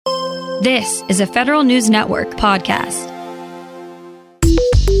This is a Federal News Network podcast.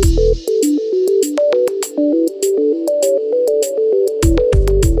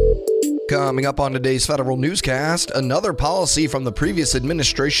 Coming up on today's Federal Newscast, another policy from the previous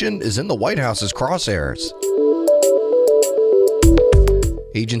administration is in the White House's crosshairs.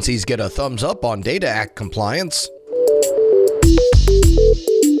 Agencies get a thumbs up on Data Act compliance.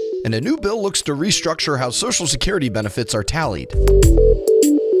 And a new bill looks to restructure how Social Security benefits are tallied.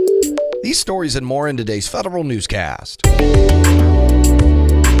 These stories and more in today's Federal Newscast.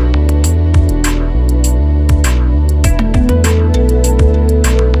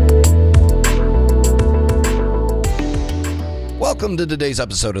 Welcome to today's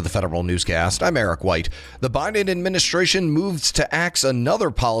episode of the Federal Newscast. I'm Eric White. The Biden administration moves to axe another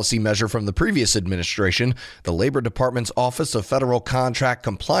policy measure from the previous administration. The Labor Department's Office of Federal Contract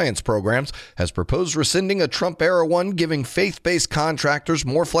Compliance Programs has proposed rescinding a Trump-era one, giving faith-based contractors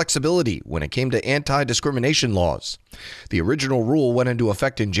more flexibility when it came to anti-discrimination laws. The original rule went into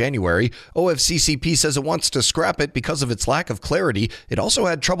effect in January. OFCCP says it wants to scrap it because of its lack of clarity. It also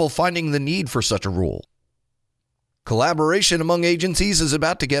had trouble finding the need for such a rule. Collaboration among agencies is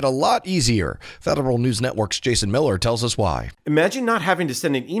about to get a lot easier. Federal News Network's Jason Miller tells us why. Imagine not having to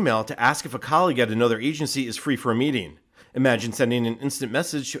send an email to ask if a colleague at another agency is free for a meeting. Imagine sending an instant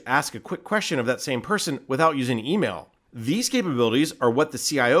message to ask a quick question of that same person without using email. These capabilities are what the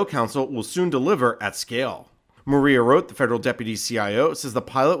CIO Council will soon deliver at scale. Maria Roth, the federal deputy CIO, says the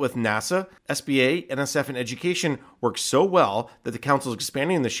pilot with NASA, SBA, NSF, and education works so well that the council is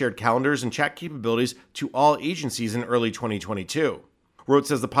expanding the shared calendars and chat capabilities to all agencies in early 2022. Roth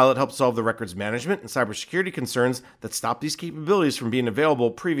says the pilot helped solve the records management and cybersecurity concerns that stopped these capabilities from being available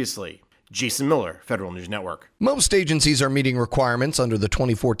previously. Jason Miller, Federal News Network. Most agencies are meeting requirements under the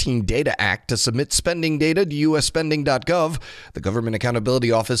 2014 Data Act to submit spending data to usspending.gov. The Government Accountability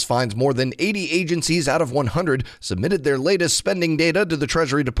Office finds more than 80 agencies out of 100 submitted their latest spending data to the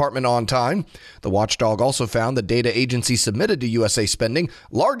Treasury Department on time. The watchdog also found the data agencies submitted to USA Spending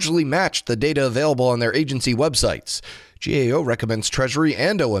largely matched the data available on their agency websites. GAO recommends Treasury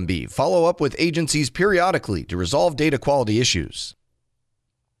and OMB follow up with agencies periodically to resolve data quality issues.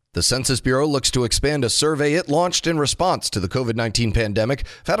 The Census Bureau looks to expand a survey it launched in response to the COVID-19 pandemic.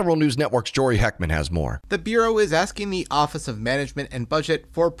 Federal News Network's Jory Heckman has more. The Bureau is asking the Office of Management and Budget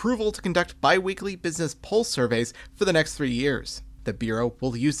for approval to conduct biweekly business pulse surveys for the next 3 years. The Bureau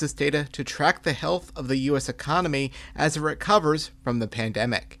will use this data to track the health of the U.S. economy as it recovers from the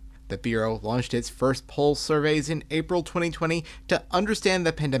pandemic. The Bureau launched its first pulse surveys in April 2020 to understand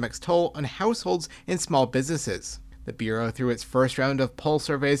the pandemic's toll on households and small businesses. The Bureau, through its first round of pulse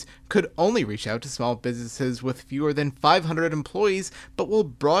surveys, could only reach out to small businesses with fewer than 500 employees, but will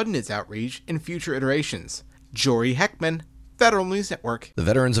broaden its outreach in future iterations. Jory Heckman, Federal News Network. The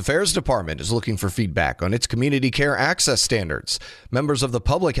Veterans Affairs Department is looking for feedback on its community care access standards. Members of the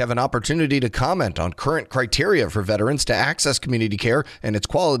public have an opportunity to comment on current criteria for veterans to access community care and its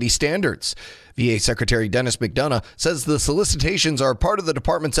quality standards. VA Secretary Dennis McDonough says the solicitations are part of the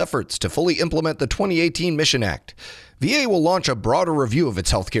department's efforts to fully implement the 2018 Mission Act. VA will launch a broader review of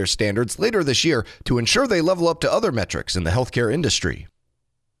its healthcare standards later this year to ensure they level up to other metrics in the healthcare industry.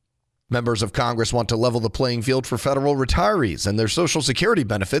 Members of Congress want to level the playing field for federal retirees and their Social Security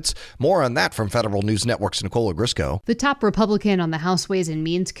benefits. More on that from Federal News Network's Nicole Ogrysko. The top Republican on the House Ways and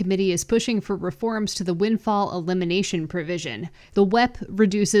Means Committee is pushing for reforms to the windfall elimination provision. The WEP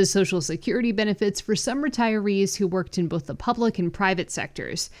reduces Social Security benefits for some retirees who worked in both the public and private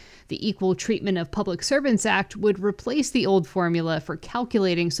sectors. The Equal Treatment of Public Servants Act would replace the old formula for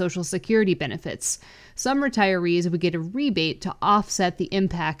calculating Social Security benefits. Some retirees would get a rebate to offset the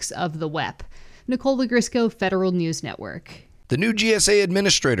impacts of the WEP. Nicole Ogrysko, Federal News Network. The new GSA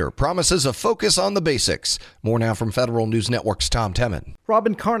administrator promises a focus on the basics. More now from Federal News Network's Tom Temin.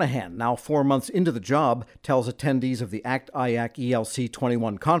 Robin Carnahan, now 4 months into the job, tells attendees of the ACT-IAC ELC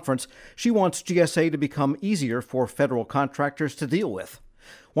 21 conference she wants GSA to become easier for federal contractors to deal with.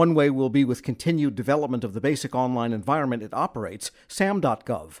 One way will be with continued development of the basic online environment it operates,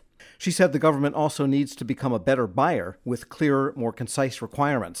 SAM.gov. She said the government also needs to become a better buyer with clearer, more concise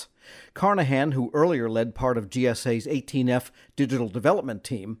requirements. Carnahan, who earlier led part of GSA's 18F digital development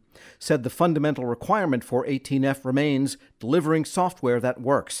team, said the fundamental requirement for 18F remains delivering software that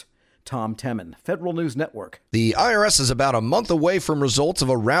works. Tom Temin, Federal News Network. The IRS is about a month away from results of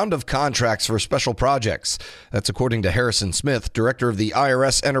a round of contracts for special projects. That's according to Harrison Smith, director of the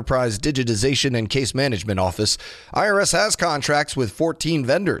IRS Enterprise Digitization and Case Management Office. IRS has contracts with 14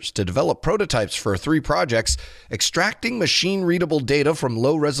 vendors to develop prototypes for 3 projects, extracting machine-readable data from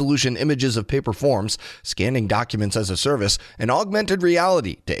low-resolution images of paper forms, scanning documents as a service, and augmented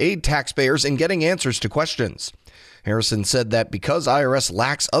reality to aid taxpayers in getting answers to questions. Harrison said that because IRS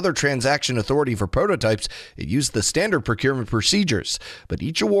lacks other transaction authority for prototypes, it used the standard procurement procedures, but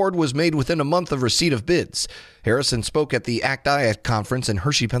each award was made within a month of receipt of bids. Harrison spoke at the ACT-IAC conference in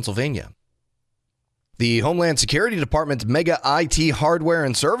Hershey, Pennsylvania. The Homeland Security Department's mega IT hardware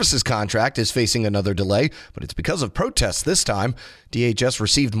and services contract is facing another delay, but it's because of protests this time. DHS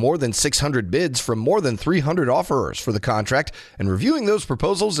received more than 600 bids from more than 300 offerers for the contract, and reviewing those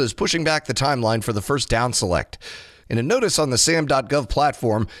proposals is pushing back the timeline for the first down select. In a notice on the SAM.gov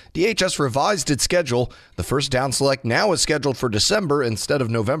platform, DHS revised its schedule. The first down select now is scheduled for December instead of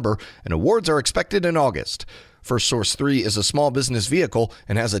November, and awards are expected in August. First Source 3 is a small business vehicle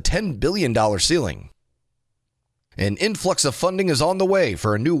and has a $10 billion ceiling. An influx of funding is on the way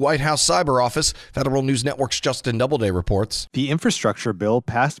for a new White House cyber office. Federal News Network's Justin Doubleday reports. The infrastructure bill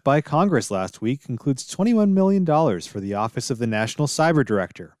passed by Congress last week includes $21 million for the Office of the National Cyber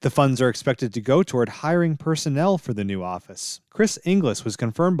Director. The funds are expected to go toward hiring personnel for the new office. Chris Inglis was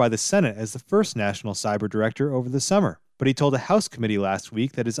confirmed by the Senate as the first National Cyber Director over the summer, but he told a House committee last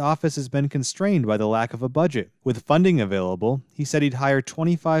week that his office has been constrained by the lack of a budget. With funding available, he said he'd hire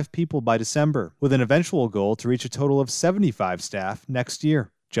 25 people by December, with an eventual goal to reach a total of 75 staff next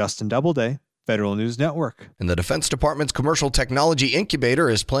year. Justin Doubleday, Federal News Network. And the Defense Department's Commercial Technology Incubator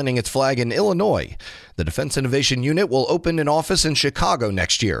is planting its flag in Illinois. The Defense Innovation Unit will open an office in Chicago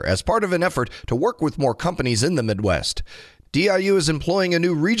next year as part of an effort to work with more companies in the Midwest. DIU is employing a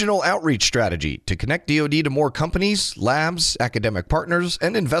new regional outreach strategy to connect DoD to more companies, labs, academic partners,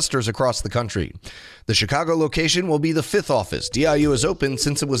 and investors across the country. The Chicago location will be the 5th office DIU has opened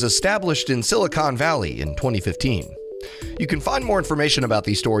since it was established in Silicon Valley in 2015. You can find more information about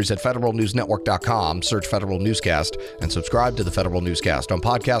these stories at federalnewsnetwork.com, search Federal Newscast, and subscribe to the Federal Newscast on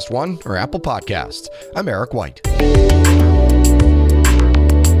Podcast One or Apple Podcasts. I'm Eric White.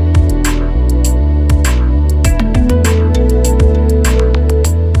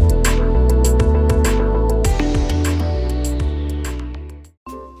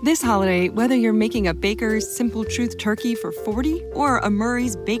 This holiday, whether you're making a Baker's Simple Truth turkey for 40 or a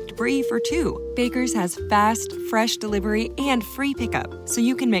Murray's Baked Brie for 2, Baker's has fast, fresh delivery and free pickup, so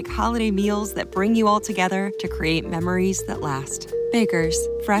you can make holiday meals that bring you all together to create memories that last. Baker's,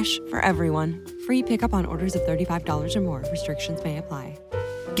 fresh for everyone. Free pickup on orders of $35 or more. Restrictions may apply.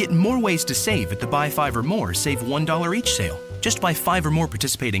 Get more ways to save at the Buy 5 or More Save $1 each sale. Just buy 5 or more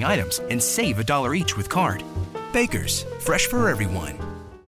participating items and save $1 each with card. Baker's, fresh for everyone.